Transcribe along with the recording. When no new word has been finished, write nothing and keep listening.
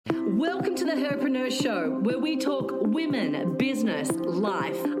Welcome to the Herpreneur Show, where we talk women, business,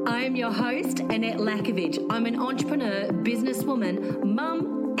 life. I am your host, Annette Lackovic. I'm an entrepreneur, businesswoman,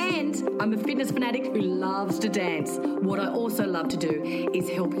 mum, and I'm a fitness fanatic who loves to dance. What I also love to do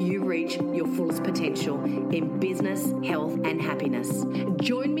is help you reach your fullest potential in business, health, and happiness.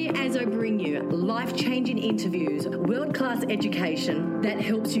 Join me as I bring you life-changing interviews, world-class education that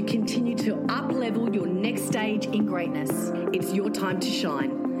helps you continue to up-level your next stage in greatness. It's your time to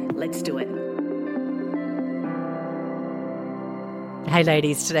shine. Let's do it. Hey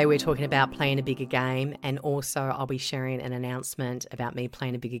ladies, today we're talking about playing a bigger game, and also I'll be sharing an announcement about me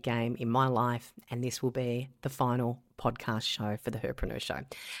playing a bigger game in my life, and this will be the final podcast show for the Herpreneur Show.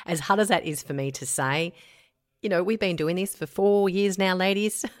 As hard as that is for me to say, you know, we've been doing this for 4 years now,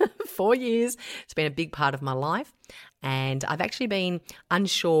 ladies. 4 years. It's been a big part of my life, and I've actually been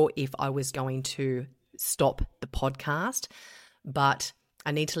unsure if I was going to stop the podcast, but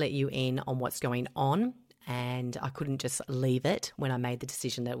I need to let you in on what's going on, and I couldn't just leave it when I made the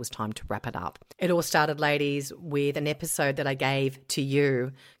decision that it was time to wrap it up. It all started, ladies, with an episode that I gave to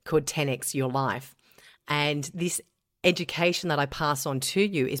you called 10X Your Life. And this education that I pass on to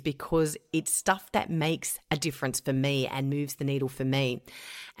you is because it's stuff that makes a difference for me and moves the needle for me.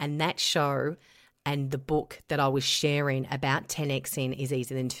 And that show and the book that I was sharing about 10Xing is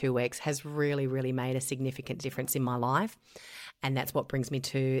easier than 2X has really, really made a significant difference in my life. And that's what brings me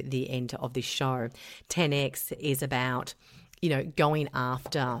to the end of this show. 10X is about, you know, going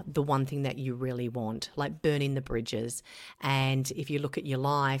after the one thing that you really want, like burning the bridges. And if you look at your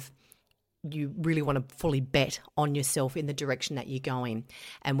life, you really want to fully bet on yourself in the direction that you're going.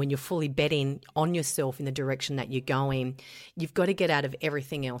 And when you're fully betting on yourself in the direction that you're going, you've got to get out of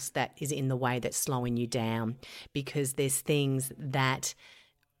everything else that is in the way that's slowing you down, because there's things that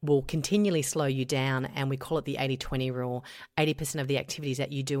will continually slow you down, and we call it the 80-20 rule. 80% of the activities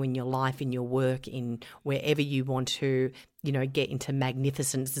that you do in your life, in your work, in wherever you want to, you know, get into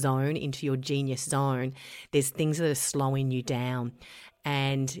magnificent zone, into your genius zone, there's things that are slowing you down.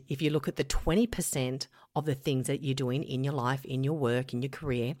 And if you look at the 20% of the things that you're doing in your life, in your work, in your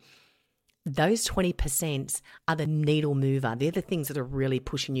career, those 20% are the needle mover. They're the things that are really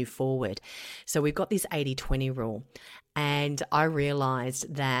pushing you forward. So we've got this 80-20 rule. And I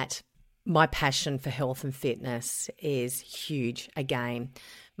realized that my passion for health and fitness is huge. Again,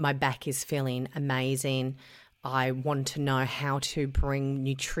 my back is feeling amazing. I want to know how to bring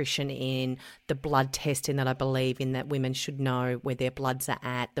nutrition in, the blood testing that I believe in, that women should know where their bloods are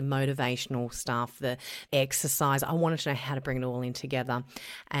at, the motivational stuff, the exercise. I wanted to know how to bring it all in together,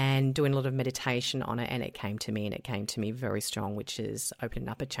 and doing a lot of meditation on it. And it came to me very strong, which is opening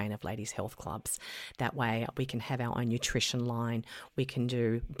up a chain of ladies' health clubs. That way we can have our own nutrition line. We can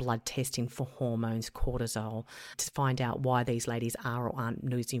do blood testing for hormones, cortisol, to find out why these ladies are or aren't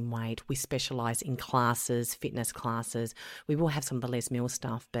losing weight. We specialize in classes, fitness classes. We will have some of the Les Mills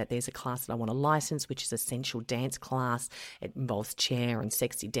stuff, but there's a class that I want to license, which is essential dance class. It involves chair and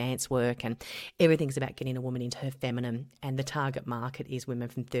sexy dance work, and everything's about getting a woman into her feminine. And the target market is women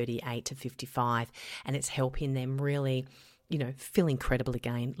from 38 to 55, and it's helping them really, you know, feel incredible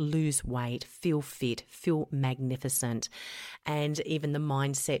again, lose weight, feel fit, feel magnificent. And even the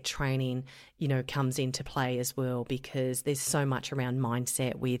mindset training, you know, comes into play as well, because there's so much around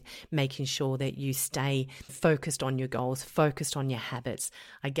mindset with making sure that you stay focused on your goals, focused on your habits.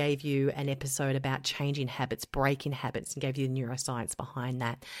 I gave you an episode about changing habits, breaking habits, and gave you the neuroscience behind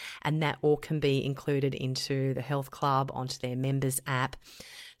that. And that all can be included into the health club, onto their members app.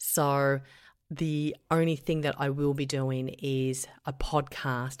 So the only thing that I will be doing is a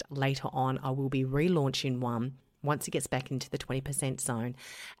podcast later on. I will be relaunching one once it gets back into the 20% zone,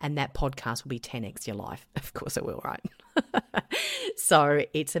 and that podcast will be 10X Your Life. Of course it will, right? So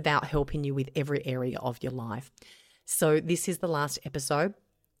it's about helping you with every area of your life. So this is the last episode.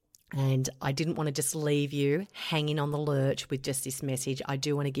 And I didn't want to just leave you hanging on the lurch with just this message. I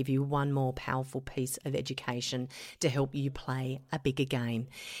do want to give you one more powerful piece of education to help you play a bigger game.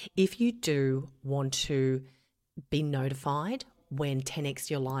 If you do want to be notified when 10X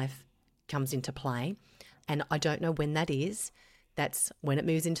Your Life comes into play, and I don't know when that is, that's when it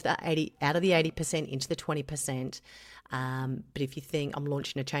moves into the 80, out of the 80% into the 20%. But if you think, I'm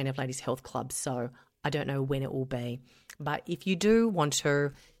launching a chain of ladies' health clubs, so I don't know when it will be. But if you do want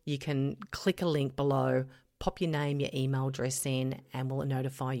to, you can click a link below, pop your name, your email address in, and we'll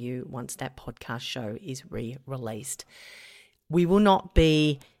notify you once that podcast show is re-released. We will not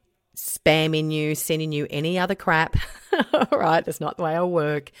be spamming you, sending you any other crap. All right, that's not the way I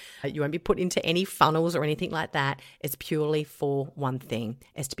work. You won't be put into any funnels or anything like that. It's purely for one thing.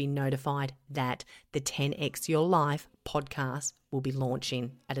 It's to be notified that the 10X Your Life podcast will be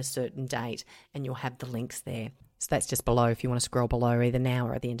launching at a certain date, and you'll have the links there. So that's just below if you want to scroll below either now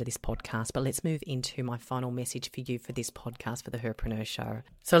or at the end of this podcast. But let's move into my final message for you for this podcast for the Herpreneur Show.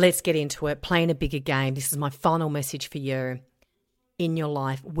 So let's get into it. Playing a bigger game. This is my final message for you. In your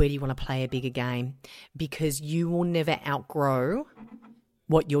life, where do you want to play a bigger game? Because you will never outgrow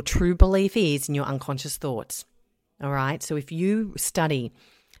what your true belief is in your unconscious thoughts. All right? So if you study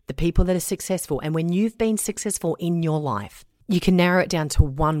the people that are successful, and when you've been successful in your life, you can narrow it down to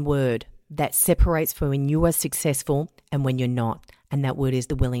one word that separates for when you are successful and when you're not. And that word is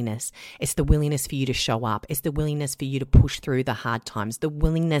the willingness. It's the willingness for you to show up. It's the willingness for you to push through the hard times. The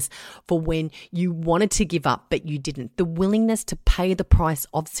willingness for when you wanted to give up, but you didn't. The willingness to pay the price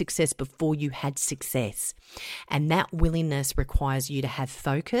of success before you had success. And that willingness requires you to have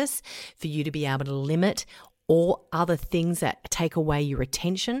focus, for you to be able to limit or other things that take away your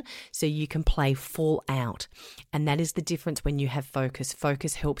attention so you can play full out. And that is the difference when you have focus.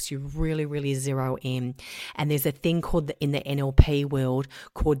 Focus helps you really, really zero in. And there's a thing called in the NLP world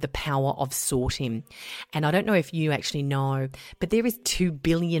called the power of sorting. And I don't know if you actually know, but there is 2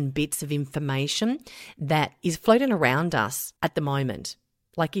 billion bits of information that is floating around us at the moment.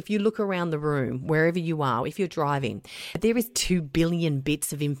 Like if you look around the room, wherever you are, if you're driving, there is 2 billion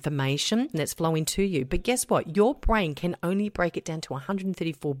bits of information that's flowing to you. But guess what? Your brain can only break it down to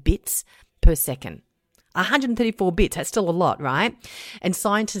 134 bits per second. 134 bits, that's still a lot, right? And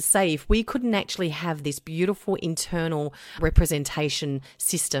scientists say if we couldn't actually have this beautiful internal representation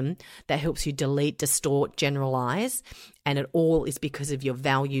system that helps you delete, distort, generalize, and it all is because of your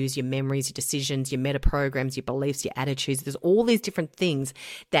values, your memories, your decisions, your meta programs, your beliefs, your attitudes. There's all these different things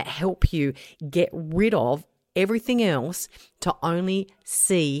that help you get rid of everything else to only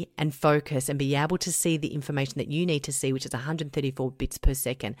see and focus and be able to see the information that you need to see, which is 134 bits per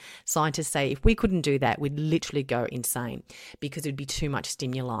second. Scientists say if we couldn't do that, we'd literally go insane because it'd be too much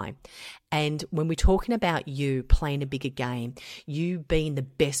stimuli. And when we're talking about you playing a bigger game, you being the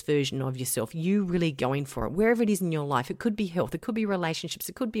best version of yourself, you really going for it, wherever it is in your life, it could be health, it could be relationships,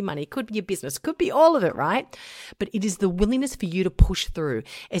 it could be money, it could be your business, it could be all of it, right? But it is the willingness for you to push through.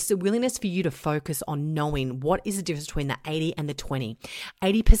 It's the willingness for you to focus on knowing what is the difference between the 80 and the 20.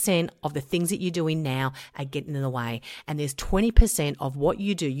 80% of the things that you're doing now are getting in the way. And there's 20% of what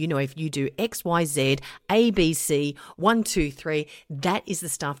you do. You know, if you do X, Y, Z, A, B, C, 1, 2, 3, that is the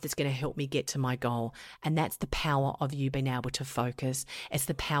stuff that's going to help me get to my goal. And that's the power of you being able to focus. It's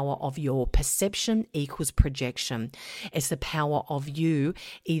the power of your perception equals projection. It's the power of you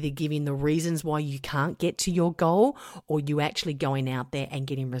either giving the reasons why you can't get to your goal or you actually going out there and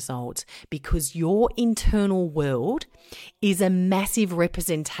getting results, because your internal world is a massive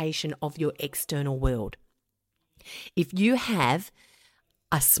representation of your external world. If you have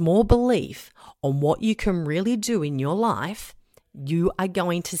a small belief on what you can really do in your life, you are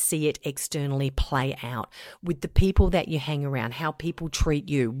going to see it externally play out with the people that you hang around, how people treat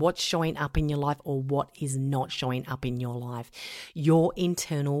you, what's showing up in your life or what is not showing up in your life. Your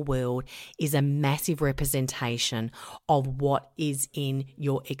internal world is a massive representation of what is in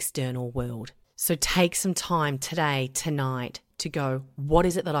your external world. So take some time today, tonight, to go, what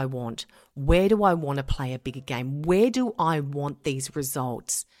is it that I want? Where do I want to play a bigger game? Where do I want these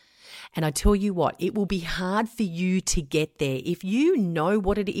results? And I tell you what, it will be hard for you to get there. If you know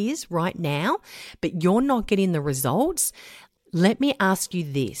what it is right now, but you're not getting the results, let me ask you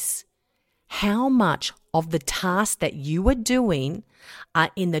this. How much of the tasks that you are doing are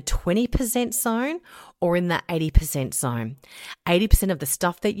in the 20% zone or in the 80% zone? 80% of the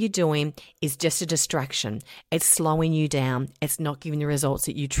stuff that you're doing is just a distraction. It's slowing you down. It's not giving the results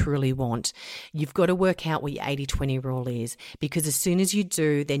that you truly want. You've got to work out what your 80-20 rule is, because as soon as you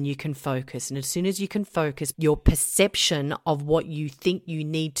do, then you can focus. And as soon as you can focus, your perception of what you think you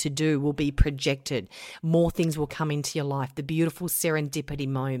need to do will be projected. More things will come into your life. The beautiful serendipity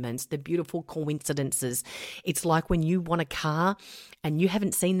moments, the beautiful coincidences. It's like when you want a car and you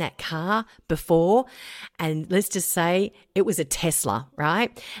haven't seen that car before, and let's just say it was a Tesla,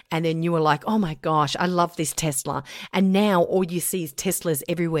 right? And then you were like, oh my gosh, I love this Tesla. And now all you see is Teslas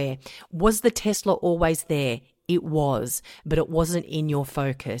everywhere. Was the Tesla always there? It was, but it wasn't in your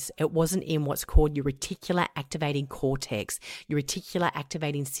focus. It wasn't in what's called your reticular activating cortex, your reticular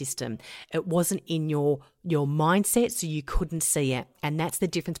activating system. It wasn't in your mindset, so you couldn't see it. And that's the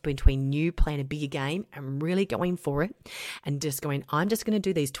difference between you playing a bigger game and really going for it and just going, I'm just going to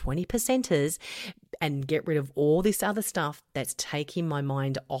do these 20%ers and get rid of all this other stuff that's taking my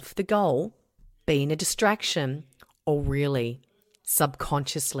mind off the goal, being a distraction, or really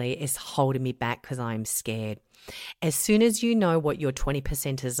subconsciously is holding me back because I'm scared. As soon as you know what your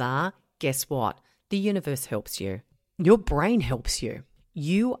 20%ers are, guess what? The universe helps you. Your brain helps you.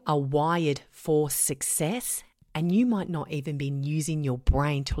 You are wired for success, and you might not even be using your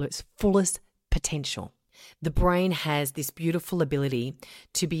brain to its fullest potential. The brain has this beautiful ability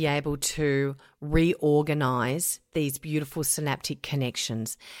to be able to reorganize these beautiful synaptic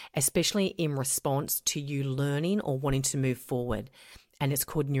connections, especially in response to you learning or wanting to move forward. And it's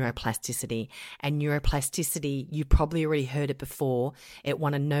called neuroplasticity. And neuroplasticity, you probably already heard it before. It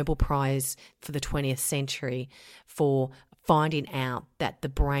won a Nobel Prize for the 20th century for finding out that the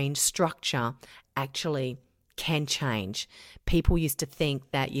brain structure actually can change. People used to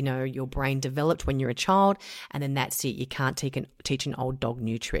think that, your brain developed when you're a child and then that's it. You can't teach an old dog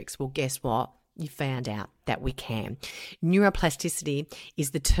new tricks. Well, guess what? You found out that we can. Neuroplasticity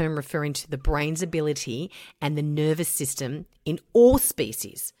is the term referring to the brain's ability and the nervous system in all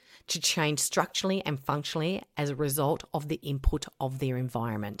species to change structurally and functionally as a result of the input of their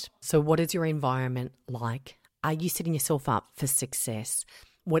environment. So what is your environment like? Are you setting yourself up for success?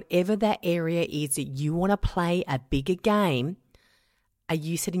 Whatever that area is that you want to play a bigger game, are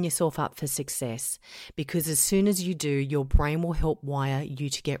you setting yourself up for success? Because as soon as you do, your brain will help wire you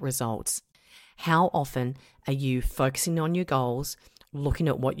to get results. How often are you focusing on your goals, looking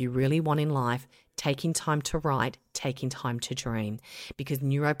at what you really want in life, taking time to write, taking time to dream? Because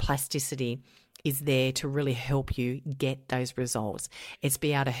neuroplasticity is there to really help you get those results. It's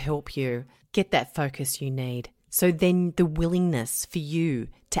be able to help you get that focus you need. So then the willingness for you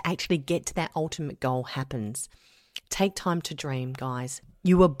to actually get to that ultimate goal happens. Take time to dream, guys.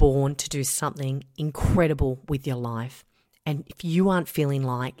 You were born to do something incredible with your life. And if you aren't feeling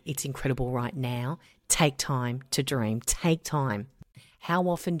like it's incredible right now, take time to dream. Take time. How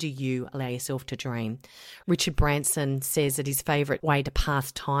often do you allow yourself to dream? Richard Branson says that his favorite way to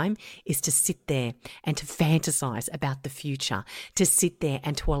pass time is to sit there and to fantasize about the future, to sit there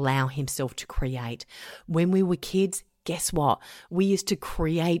and to allow himself to create. When we were kids, guess what? We used to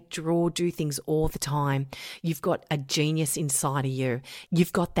create, draw, do things all the time. You've got a genius inside of you.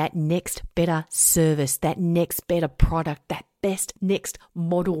 You've got that next better service, that next better product, that best next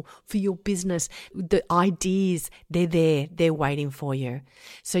model for your business. The ideas, they're there. They're waiting for you.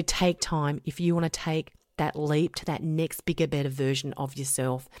 So take time. If you want to take that leap to that next bigger, better version of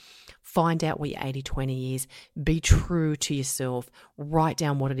yourself, find out what your 80-20 is. Be true to yourself. Write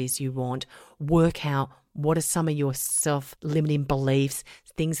down what it is you want. Work out what are some of your self-limiting beliefs,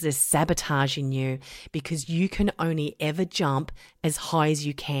 things that are sabotaging you, because you can only ever jump as high as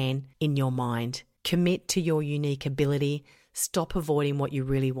you can in your mind. Commit to your unique ability. Stop avoiding what you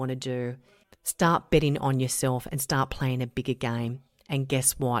really want to do. Start betting on yourself and start playing a bigger game. And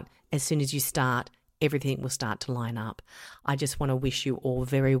guess what? As soon as you start, everything will start to line up. I just want to wish you all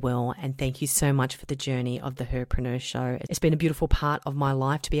very well and thank you so much for the journey of the Herpreneur Show. It's been a beautiful part of my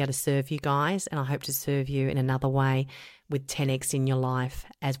life to be able to serve you guys, and I hope to serve you in another way with 10x in your life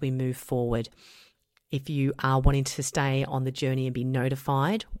as we move forward. If you are wanting to stay on the journey and be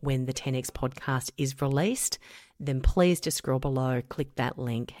notified when the 10x podcast is released, then please just scroll below, click that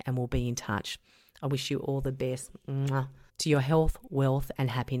link, and we'll be in touch. I wish you all the best to your health, wealth, and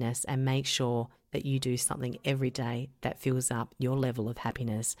happiness, and make sure that you do something every day that fills up your level of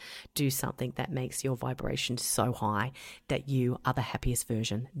happiness. Do something that makes your vibration so high that you are the happiest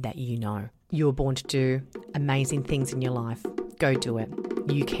version that you know. You were born to do amazing things in your life. Go do it.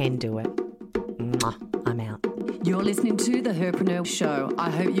 You can do it. I'm out. You're listening to The Herpreneur Show. I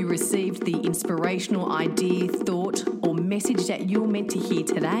hope you received the inspirational idea, thought, or message that you're meant to hear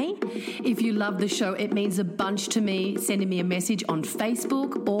today. If you love the show, it means a bunch to me sending me a message on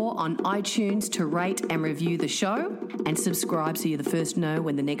Facebook or on iTunes to rate and review the show and subscribe so you're the first to know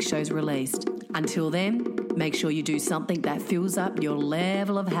when the next show's released. Until then, make sure you do something that fills up your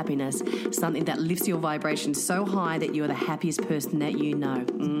level of happiness, something that lifts your vibration so high that you're the happiest person that you know.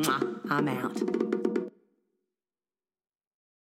 I'm out.